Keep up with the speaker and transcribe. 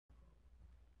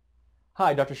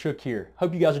Hi, Dr. Shook here.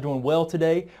 Hope you guys are doing well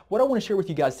today. What I want to share with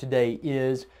you guys today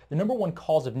is the number one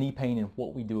cause of knee pain and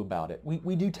what we do about it.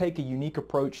 We do take a unique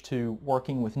approach to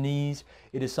working with knees.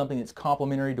 It is something that's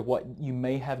complementary to what you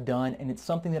may have done, and it's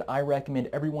something that I recommend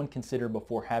everyone consider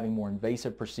before having more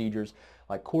invasive procedures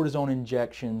like cortisone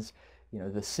injections,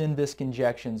 the Synvisc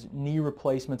injections, knee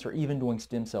replacements, or even doing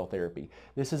stem cell therapy.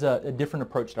 This is a different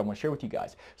approach that I want to share with you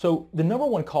guys. So the number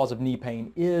one cause of knee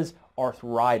pain is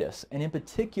arthritis, and in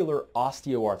particular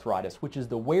osteoarthritis, which is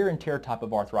the wear and tear type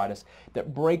of arthritis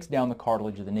that breaks down the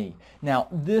cartilage of the knee. Now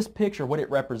this picture, what it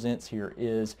represents here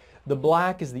is the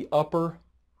black is the upper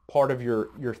part of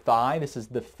your thigh. This is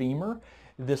the femur.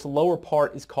 This lower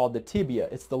part is called the tibia.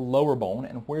 It's the lower bone,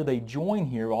 and where they join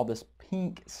here, all this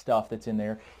pink stuff that's in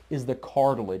there, is the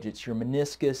cartilage. It's your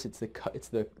meniscus. It's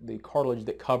the cartilage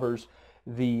that covers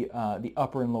the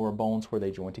upper and lower bones where they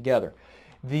join together.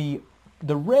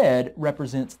 The red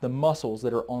represents the muscles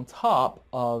that are on top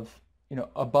of,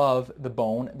 above the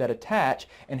bone that attach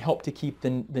and help to keep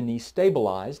the knee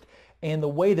stabilized. And the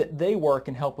way that they work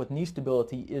and help with knee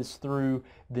stability is through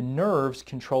the nerves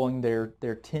controlling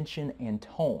their tension and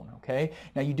tone, okay?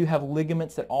 Now you do have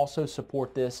ligaments that also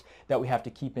support this that we have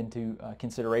to keep into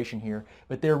consideration here,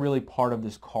 but they're really part of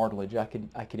this cartilage. I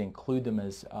could include them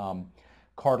as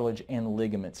cartilage and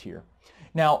ligaments here.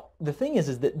 Now the thing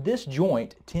is that this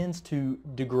joint tends to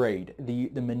degrade. The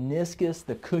meniscus,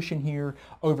 the cushion here,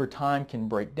 over time can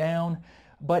break down.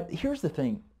 But here's the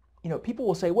thing. People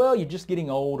will say, well, you're just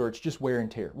getting old, or it's just wear and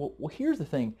tear. Well, here's the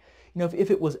thing. If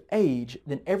it was age,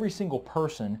 then every single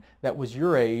person that was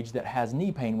your age that has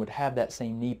knee pain would have that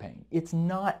same knee pain. It's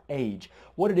not age.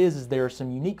 What it is there are some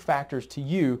unique factors to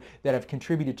you that have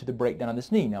contributed to the breakdown of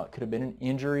this knee. Now, it could have been an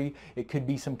injury. It could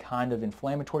be some kind of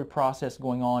inflammatory process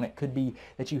going on. It could be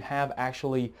that you have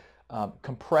actually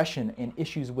compression and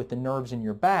issues with the nerves in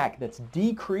your back that's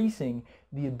decreasing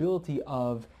the ability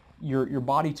of your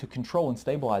body to control and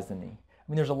stabilize the knee.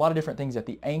 I mean, there's a lot of different things. At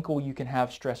the ankle, you can have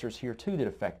stressors here too that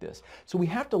affect this. So we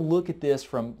have to look at this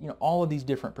from all of these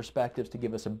different perspectives to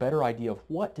give us a better idea of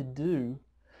what to do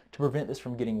to prevent this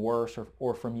from getting worse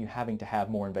or from you having to have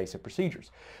more invasive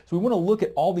procedures. So we want to look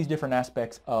at all these different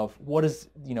aspects of what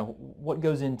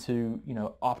goes into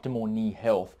optimal knee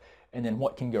health, and then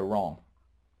what can go wrong.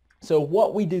 So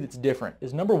what we do that's different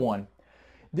is, number one,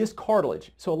 this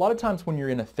cartilage. So a lot of times when you're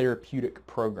in a therapeutic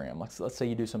program, let's say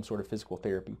you do some sort of physical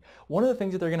therapy, one of the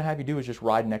things that they're going to have you do is just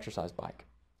ride an exercise bike.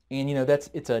 And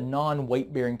it's a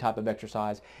non-weight bearing type of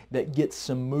exercise that gets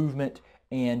some movement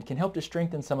and can help to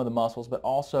strengthen some of the muscles, but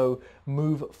also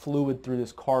move fluid through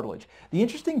this cartilage. The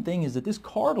interesting thing is that this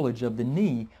cartilage of the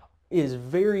knee is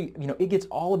very, it gets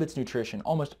all of its nutrition,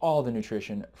 almost all of the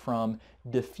nutrition, from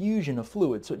diffusion of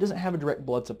fluid. So it doesn't have a direct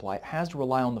blood supply. It has to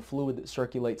rely on the fluid that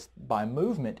circulates by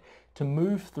movement to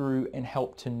move through and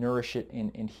help to nourish it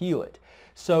and heal it.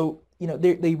 So,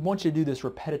 they want you to do this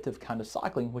repetitive kind of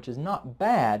cycling, which is not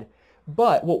bad,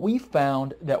 but what we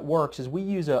found that works is we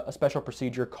use a special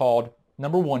procedure called,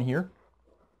 number one here,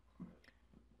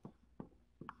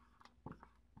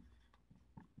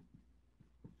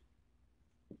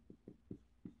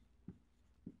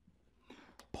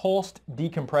 pulsed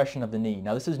decompression of the knee.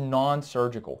 Now this is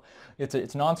non-surgical.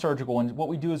 It's non-surgical, and what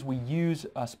we do is we use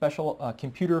a special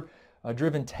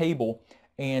computer-driven table,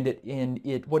 and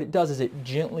what it does is it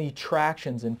gently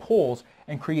tractions and pulls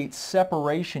and creates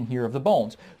separation here of the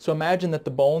bones. So imagine that the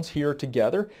bones here are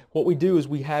together. What we do is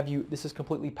we have you, this is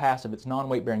completely passive, it's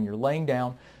non-weight bearing. You're laying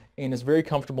down and it's very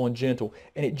comfortable and gentle,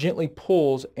 and it gently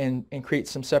pulls and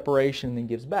creates some separation and then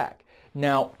gives back.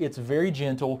 Now it's very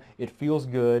gentle, it feels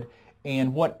good.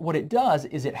 And what it does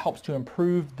is it helps to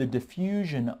improve the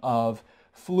diffusion of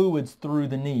fluids through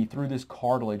the knee, through this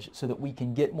cartilage, so that we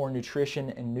can get more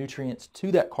nutrition and nutrients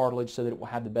to that cartilage so that it will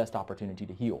have the best opportunity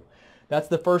to heal. That's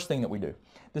the first thing that we do.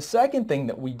 The second thing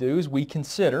that we do is we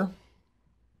consider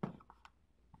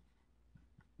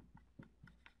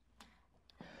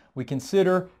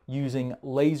using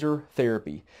laser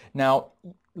therapy. Now,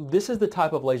 this is the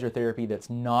type of laser therapy that's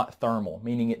not thermal,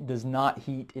 meaning it does not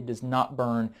heat, it does not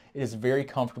burn, it is very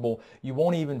comfortable. You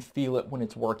won't even feel it when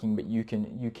it's working, but you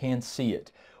can see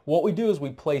it. What we do is we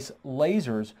place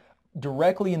lasers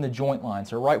directly in the joint line,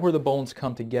 so right where the bones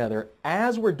come together.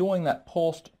 As we're doing that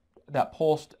pulsed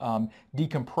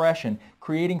decompression,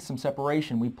 creating some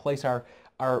separation, we place our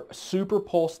super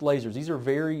pulsed lasers. These are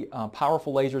very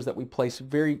powerful lasers that we place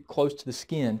very close to the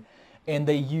skin, and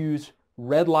they use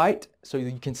red light, so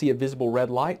you can see a visible red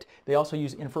light. They also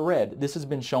use infrared. This has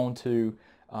been shown to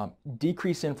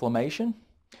decrease inflammation,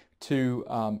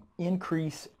 to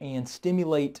increase and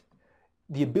stimulate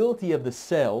the ability of the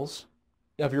cells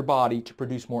of your body to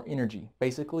produce more energy.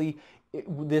 Basically,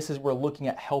 we're looking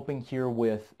at helping here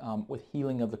with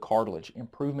healing of the cartilage,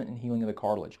 improvement in healing of the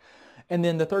cartilage. And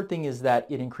then the third thing is that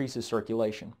it increases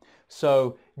circulation.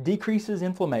 So decreases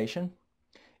inflammation,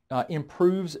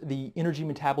 improves the energy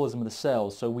metabolism of the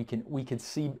cells, so we can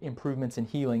see improvements in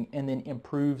healing, and then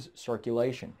improves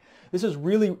circulation. This is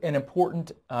really an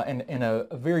important and a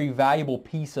very valuable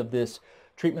piece of this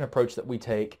treatment approach that we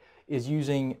take, is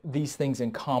using these things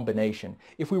in combination.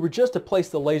 If we were just to place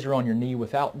the laser on your knee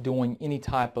without doing any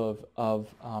type of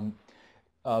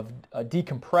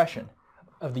decompression,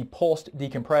 of the pulsed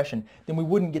decompression, then we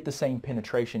wouldn't get the same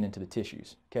penetration into the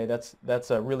tissues. Okay,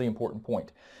 that's a really important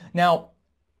point. Now,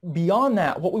 beyond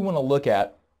that, what we want to look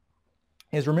at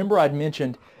is, remember I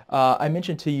mentioned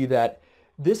to you that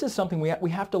this is something we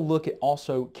have to look at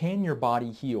also. Can your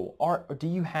body heal? Do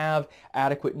you have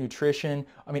adequate nutrition?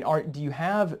 I mean, do you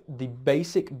have the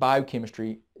basic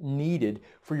biochemistry needed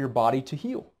for your body to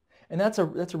heal? And that's a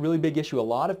really big issue. A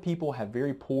lot of people have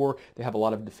they have a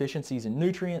lot of deficiencies in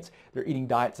nutrients. They're eating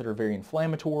diets that are very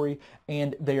inflammatory,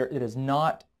 and it is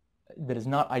not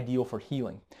ideal for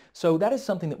healing. So that is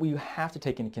something that we have to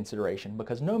take into consideration,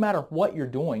 because no matter what you're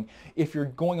doing, if you're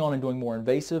going on and doing more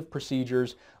invasive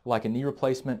procedures like a knee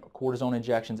replacement, cortisone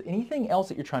injections, anything else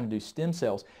that you're trying to do, stem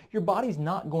cells, your body's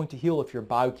not going to heal if your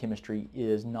biochemistry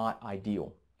is not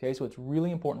ideal. Okay, so it's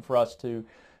really important for us to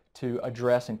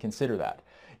address and consider that.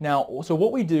 Now, so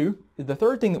what we do, the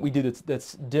third thing that we do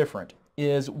that's different,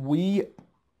 is we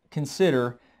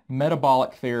consider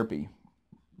metabolic therapy.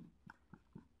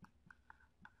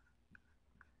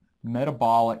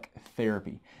 Metabolic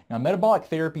therapy. Now, metabolic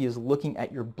therapy is looking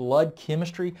at your blood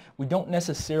chemistry. We don't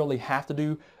necessarily have to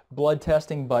do blood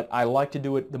testing, but I like to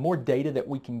do it. The more data that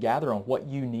we can gather on what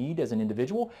you need as an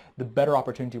individual, the better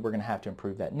opportunity we're going to have to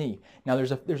improve that knee. Now,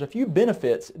 there's a few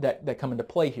benefits that come into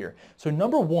play here. So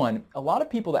number one, a lot of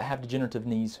people that have degenerative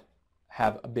knees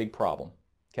have a big problem.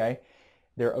 Okay,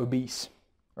 they're obese.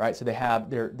 Right? So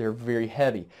they're very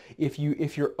heavy. If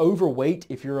you're overweight,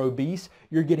 if you're obese,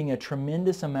 you're getting a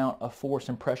tremendous amount of force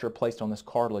and pressure placed on this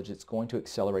cartilage. It's going to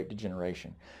accelerate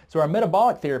degeneration. So our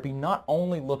metabolic therapy not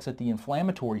only looks at the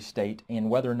inflammatory state and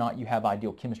whether or not you have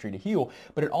ideal chemistry to heal,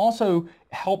 but it also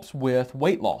helps with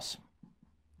weight loss.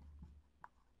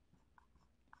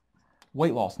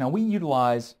 Weight loss. Now, we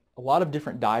utilize a lot of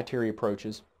different dietary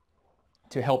approaches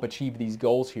to help achieve these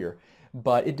goals here,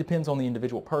 but it depends on the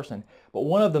individual person. But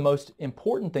one of the most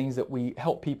important things that we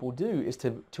help people do is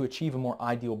to achieve a more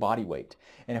ideal body weight.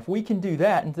 And if we can do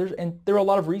that, and there are a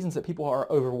lot of reasons that people are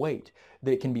overweight.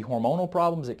 That can be hormonal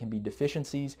problems, it can be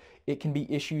deficiencies, it can be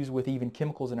issues with even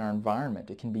chemicals in our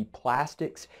environment. It can be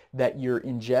plastics that you're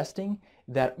ingesting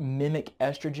that mimic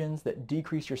estrogens, that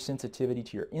decrease your sensitivity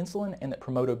to your insulin, and that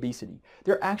promote obesity.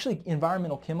 There are actually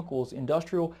environmental chemicals,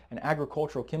 industrial and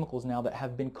agricultural chemicals now, that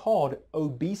have been called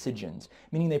obesogens,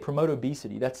 meaning they promote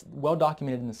obesity. That's well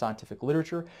documented in the scientific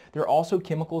literature. There are also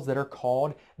chemicals that are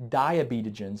called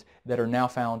diabetogens that are now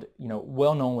found,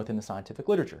 well known within the scientific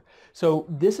literature. So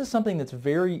this is something that's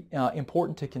very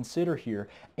important to consider here.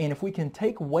 And if we can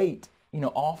take weight,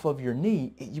 off of your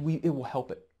knee, it will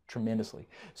help it tremendously.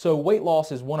 So weight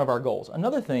loss is one of our goals.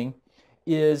 Another thing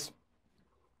is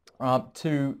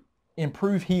to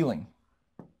improve healing.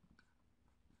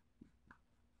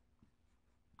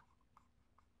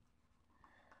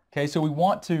 Okay, so we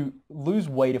want to lose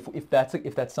weight if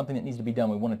that's something that needs to be done.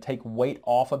 We want to take weight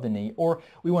off of the knee, or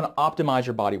we want to optimize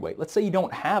your body weight. Let's say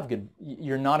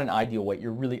you're not an ideal weight,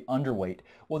 you're really underweight.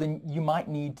 Well, then you might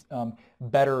need you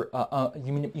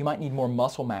might need more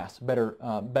muscle mass, better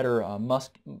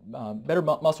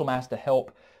muscle mass to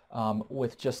help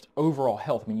with just overall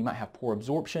health. I mean, you might have poor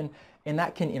absorption, and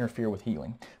that can interfere with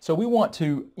healing. So we want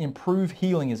to improve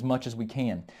healing as much as we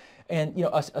can, and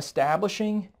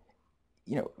establishing.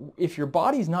 If your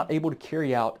body's not able to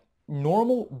carry out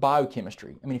normal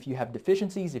biochemistry, I mean, if you have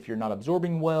deficiencies, if you're not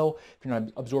absorbing well, if you're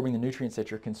not absorbing the nutrients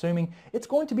that you're consuming, it's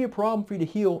going to be a problem for you to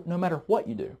heal no matter what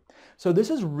you do. So this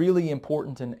is really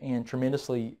important and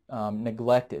tremendously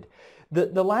neglected.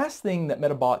 The last thing that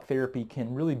metabolic therapy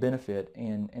can really benefit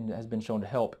and has been shown to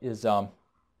help is that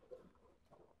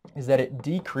it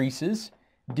decrease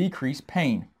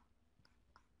pain.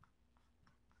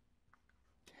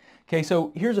 Okay,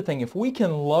 so here's the thing. If we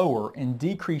can lower and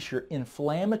decrease your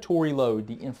inflammatory load,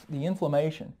 the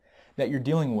inflammation that you're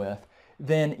dealing with,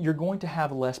 then you're going to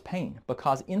have less pain,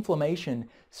 because inflammation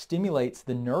stimulates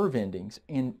the nerve endings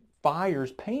and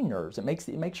fires pain nerves. It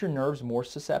makes your nerves more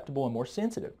susceptible and more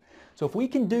sensitive. So if we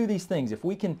can do these things, if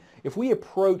we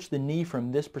approach the knee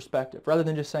from this perspective, rather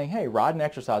than just saying, hey, ride an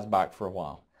exercise bike for a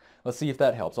while, Let's see if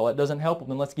that helps. All that doesn't help, well,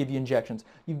 then let's give you injections.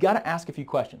 You've got to ask a few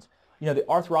questions. You know, the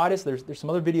arthritis, there's some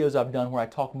other videos I've done where I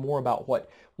talk more about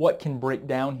what can break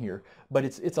down here, but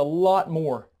it's a lot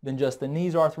more than just the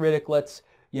knee's arthritic, let's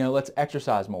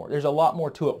exercise more. There's a lot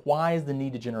more to it. Why is the knee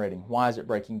degenerating? Why is it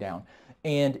breaking down?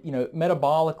 And, you know,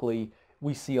 metabolically,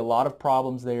 we see a lot of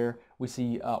problems there. We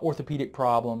see orthopedic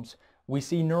problems. We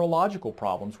see neurological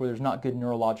problems where there's not good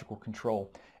neurological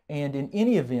control. And in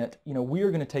any event, you know, we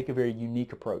are going to take a very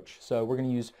unique approach. So we're going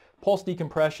to use pulse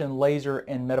decompression, laser,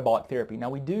 and metabolic therapy. Now,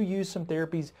 we do use some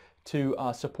therapies to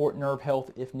support nerve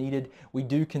health if needed. We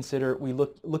do consider, we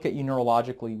look at you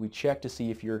neurologically. We check to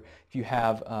see if you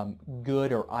have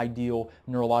good or ideal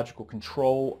neurological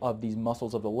control of these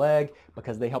muscles of the leg,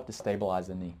 because they help to stabilize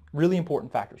the knee. Really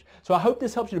important factors. So I hope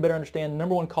this helps you to better understand the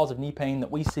number one cause of knee pain that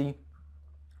we see,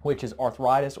 which is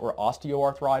arthritis or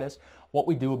osteoarthritis, what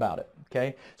we do about it,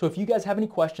 okay? So if you guys have any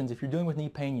questions, if you're dealing with knee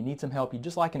pain, you need some help, you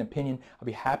just like an opinion, I'll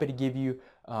be happy to give you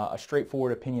a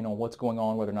straightforward opinion on what's going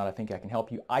on, whether or not I think I can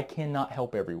help you. I cannot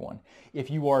help everyone. If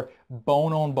you are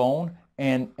bone on bone,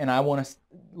 and I want to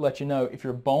let you know, if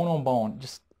you're bone on bone,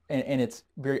 just and it's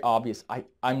very obvious,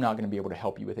 I'm not going to be able to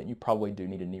help you with it. You probably do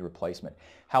need a knee replacement.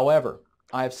 However,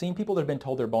 I have seen people that have been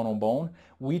told they're bone on bone.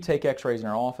 We take x-rays in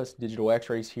our office, digital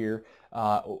x-rays here,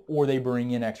 or they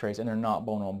bring in x-rays and they're not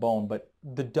bone on bone. But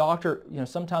the doctor, you know,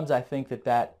 sometimes I think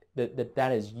that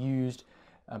is used,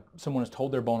 someone is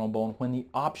told they're bone on bone when the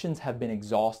options have been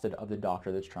exhausted of the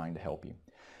doctor that's trying to help you.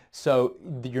 So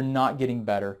you're not getting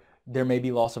better. There may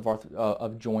be loss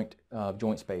of joint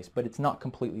space, but it's not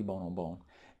completely bone on bone.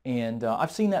 And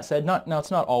I've seen that said. Now it's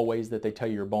not always that they tell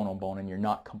you you're bone on bone and you're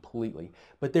not completely,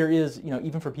 but there is, you know,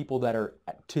 even for people that are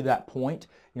to that point,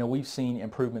 you know, we've seen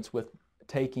improvements with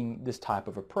taking this type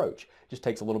of approach. It just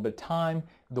takes a little bit of time.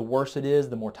 The worse it is,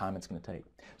 the more time it's going to take.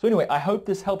 So anyway, I hope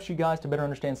this helps you guys to better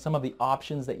understand some of the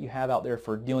options that you have out there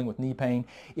for dealing with knee pain.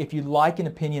 If you'd like an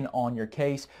opinion on your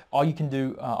case, all you need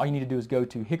to do is go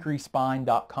to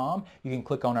hickoryspine.com. You can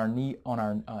click on our knee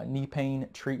pain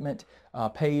treatment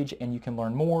page, and you can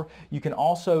learn more. You can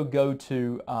also go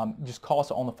to just call us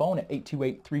on the phone at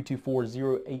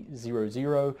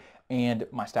 828-324-0800, and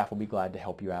my staff will be glad to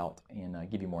help you out and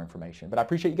give you more information. But I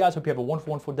appreciate you guys. Hope you have a wonderful,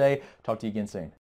 wonderful day. Talk to you again soon.